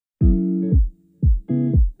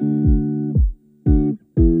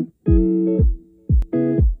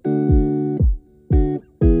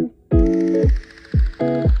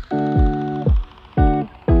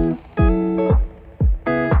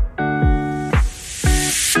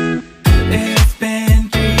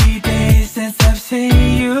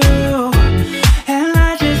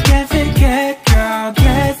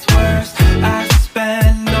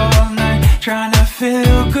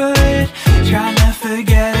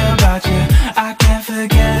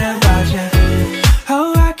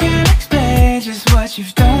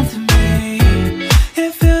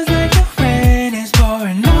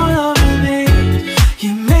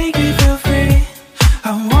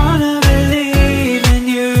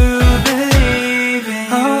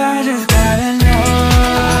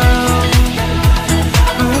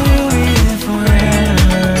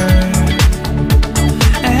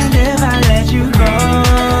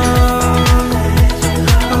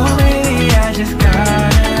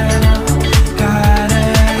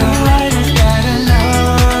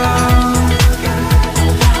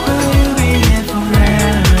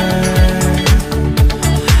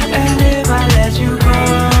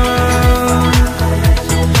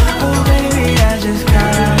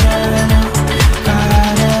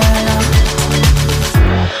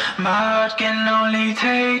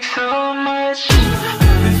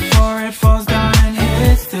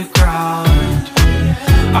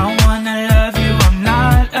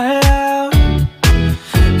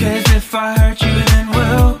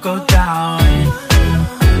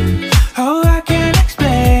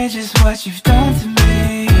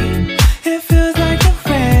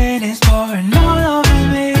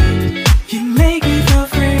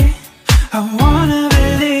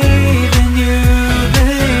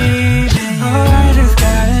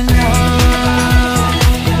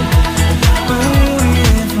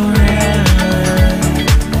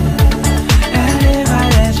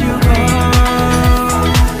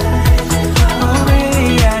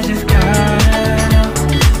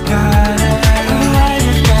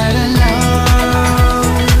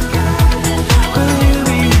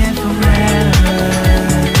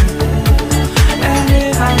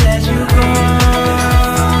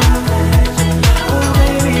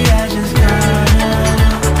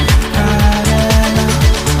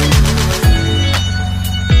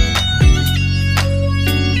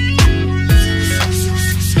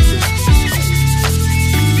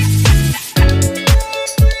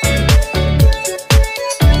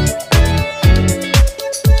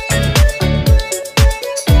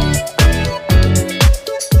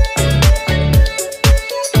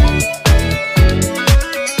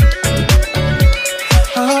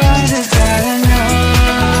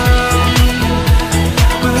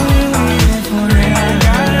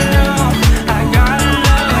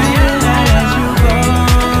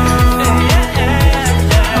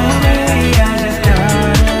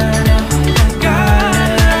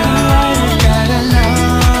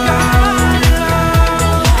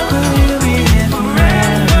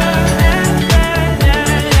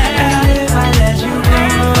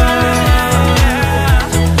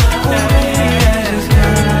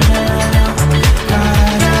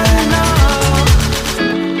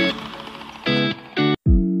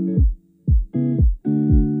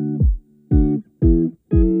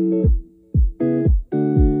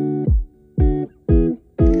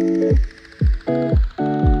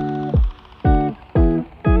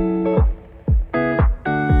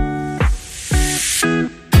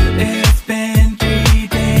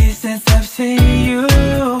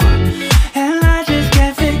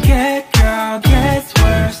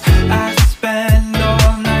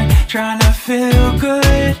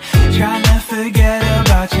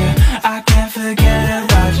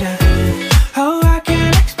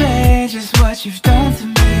what you've done to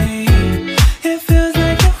me. It feels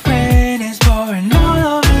like the rain is pouring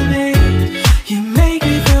all over me. You make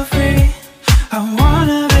me feel free. I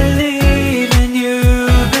wanna believe in you,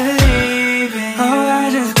 believe in you. Oh,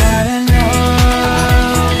 I just gotta know,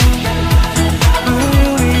 will you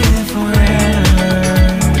be here forever?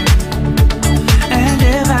 And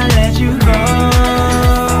if I let you go,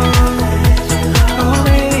 oh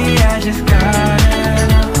baby, I just gotta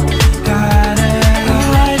know, gotta know.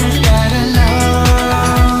 I just gotta know,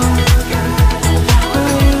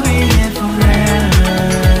 will you be here forever?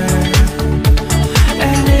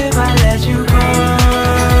 And if I let you go,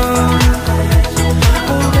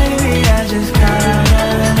 oh baby, I just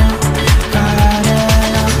gotta know, gotta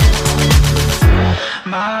know.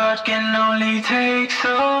 My heart can only take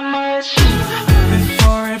so much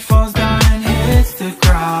before it falls down and hits the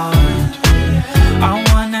ground. I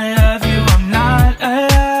wanna love you, I'm not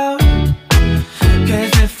allowed,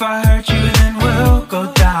 'cause if I hurt you then we'll go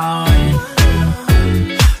down.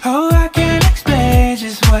 Oh, I can't explain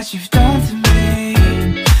just what you've done to me.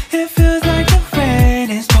 It feels like the rain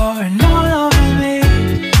is pouring all over me.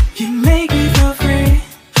 You make me feel free.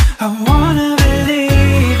 I wanna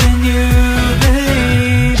believe in you,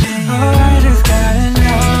 believe in you. Oh, I just gotta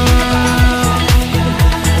know,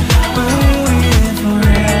 will you be here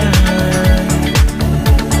forever?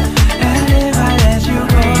 And if I let you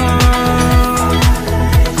go,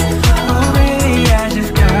 oh baby, I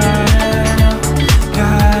just gotta know,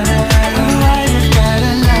 gotta know. I just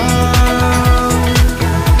gotta know,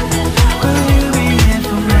 will you be here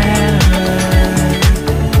forever?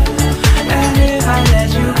 And if I let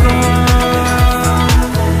you go,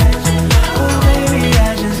 oh baby,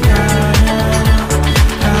 I just gotta know,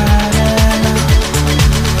 gotta know.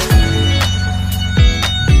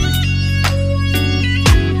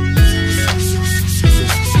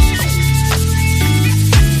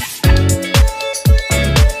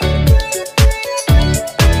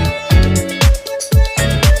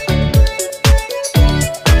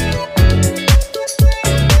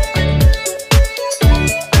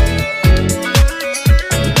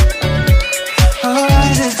 Oh,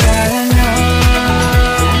 I just gotta know,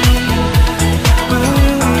 will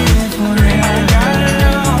you be here forever? I gotta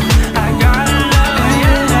know, I gotta know. And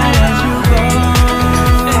if I let you go,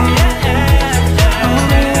 oh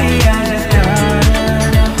baby, I just gotta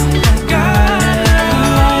know, gotta know.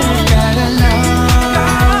 I just gotta know,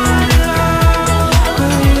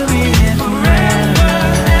 will you be here forever?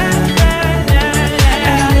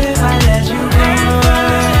 And if I let you go,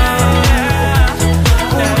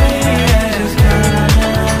 oh baby, I just gotta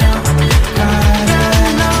know,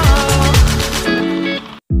 gotta know.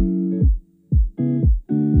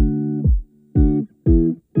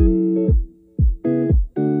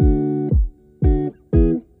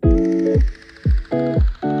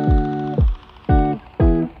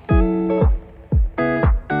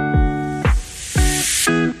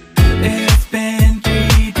 It's been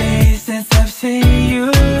 3 days since I've seen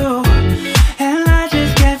you, and I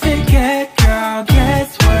just can't forget, girl,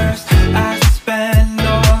 gets worse. I spend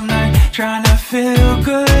all night trying to feel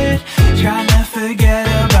good, trying to forget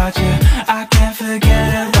about you. I can't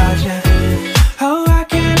forget about you. Oh, I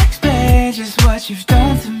can't explain just what you've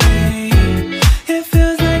done to me. It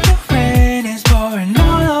feels like the rain is pouring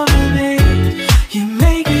all over me. You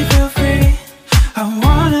make me feel free. I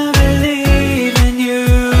wanna believe in you,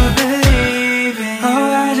 believe in you.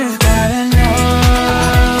 Oh, I just gotta know,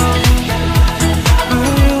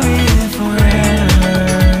 will you be here forever?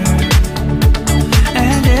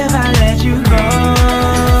 And if I let you go,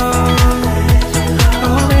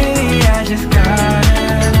 oh baby, I just gotta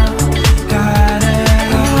know, gotta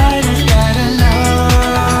know. I just gotta know,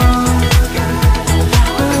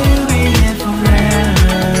 will you be here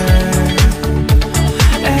forever?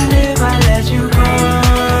 And if I let you go,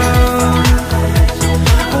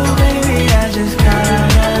 oh baby, I just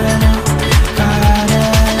gotta know, gotta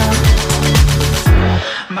know.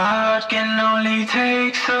 My heart can only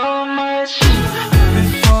take so much